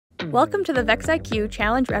Welcome to the VIQC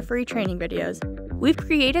Challenge Referee training videos. We've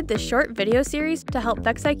created this short video series to help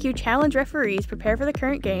VIQC Challenge referees prepare for the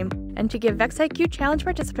current game and to give VIQC Challenge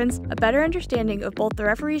participants a better understanding of both the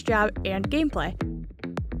referee's job and gameplay.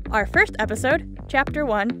 Our first episode, Chapter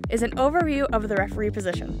 1, is an overview of the referee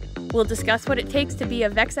position. We'll discuss what it takes to be a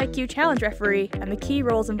VIQC Challenge referee and the key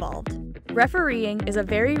roles involved. Refereeing is a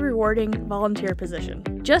very rewarding volunteer position.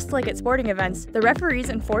 Just like at sporting events, the referees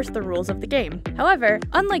enforce the rules of the game. However,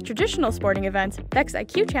 unlike traditional sporting events,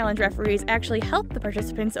 VIQC Challenge referees actually help the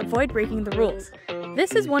participants avoid breaking the rules.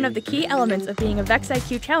 This is one of the key elements of being a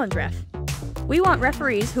VIQC Challenge ref. We want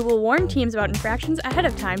referees who will warn teams about infractions ahead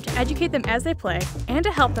of time to educate them as they play and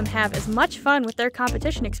to help them have as much fun with their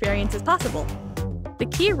competition experience as possible. The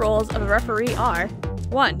key roles of a referee are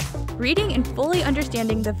 1. Reading and fully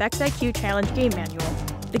understanding the VIQC Challenge game manual.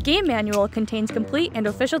 The game manual contains complete and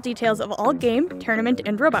official details of all game, tournament,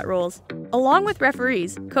 and robot rules. Along with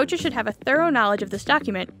referees, coaches should have a thorough knowledge of this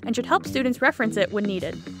document and should help students reference it when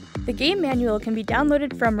needed. The game manual can be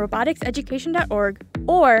downloaded from roboticseducation.org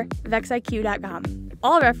or VIQC.com.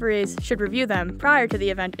 All referees should review them prior to the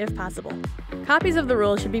event if possible. Copies of the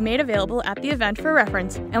rules should be made available at the event for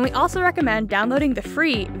reference, and we also recommend downloading the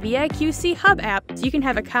free VIQC Hub app so you can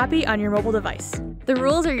have a copy on your mobile device. The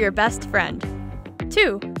rules are your best friend.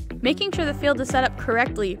 2. Making sure the field is set up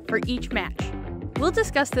correctly for each match. We'll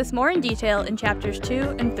discuss this more in detail in chapters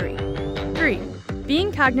 2 and 3. 3.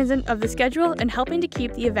 Being cognizant of the schedule and helping to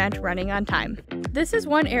keep the event running on time. This is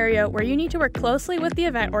one area where you need to work closely with the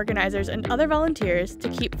event organizers and other volunteers to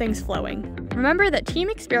keep things flowing. Remember that team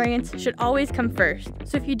experience should always come first,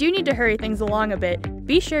 so if you do need to hurry things along a bit,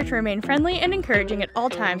 be sure to remain friendly and encouraging at all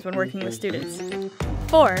times when working with students.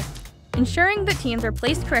 4. Ensuring that teams are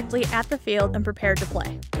placed correctly at the field and prepared to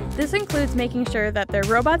play. This includes making sure that their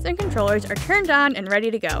robots and controllers are turned on and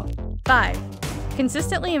ready to go. 5.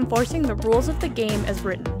 Consistently enforcing the rules of the game as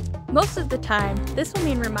written. Most of the time, this will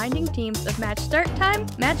mean reminding teams of match start time,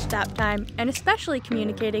 match stop time, and especially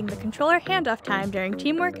communicating the controller handoff time during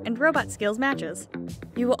teamwork and robot skills matches.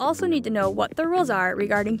 You will also need to know what the rules are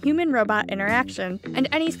regarding human-robot interaction and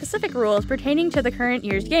any specific rules pertaining to the current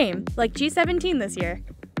year's game, like G17 this year.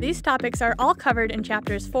 These topics are all covered in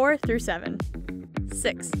chapters 4 through 7.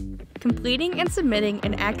 6. Completing and submitting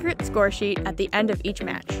an accurate score sheet at the end of each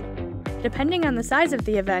match. Depending on the size of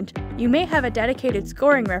the event, you may have a dedicated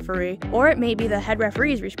scoring referee, or it may be the head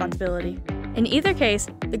referee's responsibility. In either case,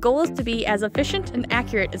 the goal is to be as efficient and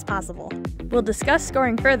accurate as possible. We'll discuss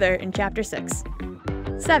scoring further in Chapter 6.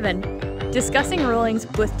 7. Discussing rulings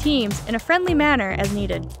with teams in a friendly manner as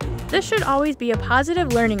needed. This should always be a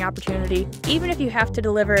positive learning opportunity, even if you have to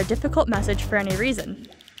deliver a difficult message for any reason.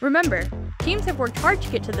 Remember, teams have worked hard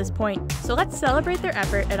to get to this point, so let's celebrate their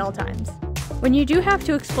effort at all times. When you do have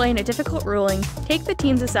to explain a difficult ruling, take the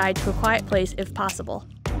teams aside to a quiet place if possible.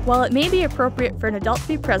 While it may be appropriate for an adult to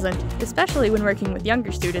be present, especially when working with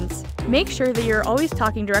younger students, make sure that you're always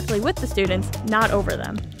talking directly with the students, not over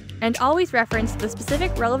them. And always reference the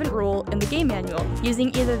specific relevant rule in the game manual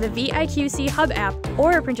using either the VIQC Hub app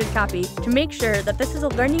or a printed copy to make sure that this is a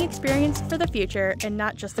learning experience for the future and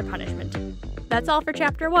not just a punishment. That's all for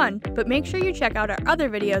Chapter 1, but make sure you check out our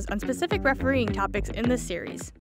other videos on specific refereeing topics in this series.